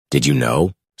Did you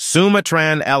know?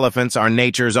 Sumatran elephants are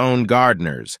nature's own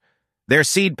gardeners. Their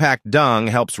seed-packed dung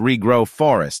helps regrow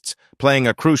forests, playing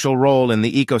a crucial role in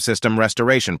the ecosystem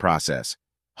restoration process.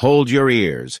 Hold your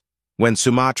ears. When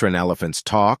Sumatran elephants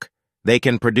talk, they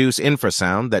can produce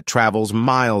infrasound that travels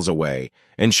miles away,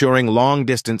 ensuring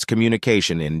long-distance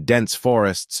communication in dense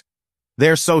forests.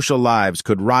 Their social lives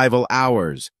could rival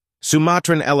ours.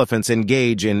 Sumatran elephants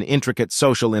engage in intricate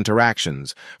social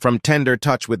interactions, from tender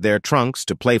touch with their trunks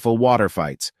to playful water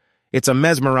fights. It's a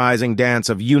mesmerizing dance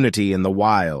of unity in the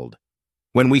wild.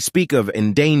 When we speak of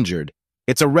endangered,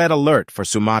 it's a red alert for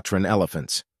Sumatran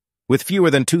elephants. With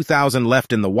fewer than 2,000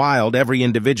 left in the wild, every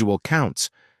individual counts.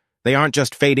 They aren't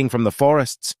just fading from the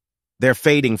forests, they're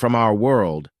fading from our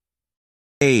world.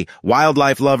 Hey,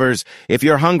 wildlife lovers, if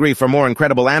you're hungry for more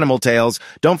incredible animal tales,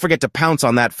 don't forget to pounce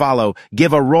on that follow,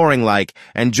 give a roaring like,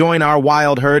 and join our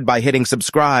wild herd by hitting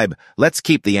subscribe. Let's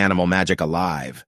keep the animal magic alive.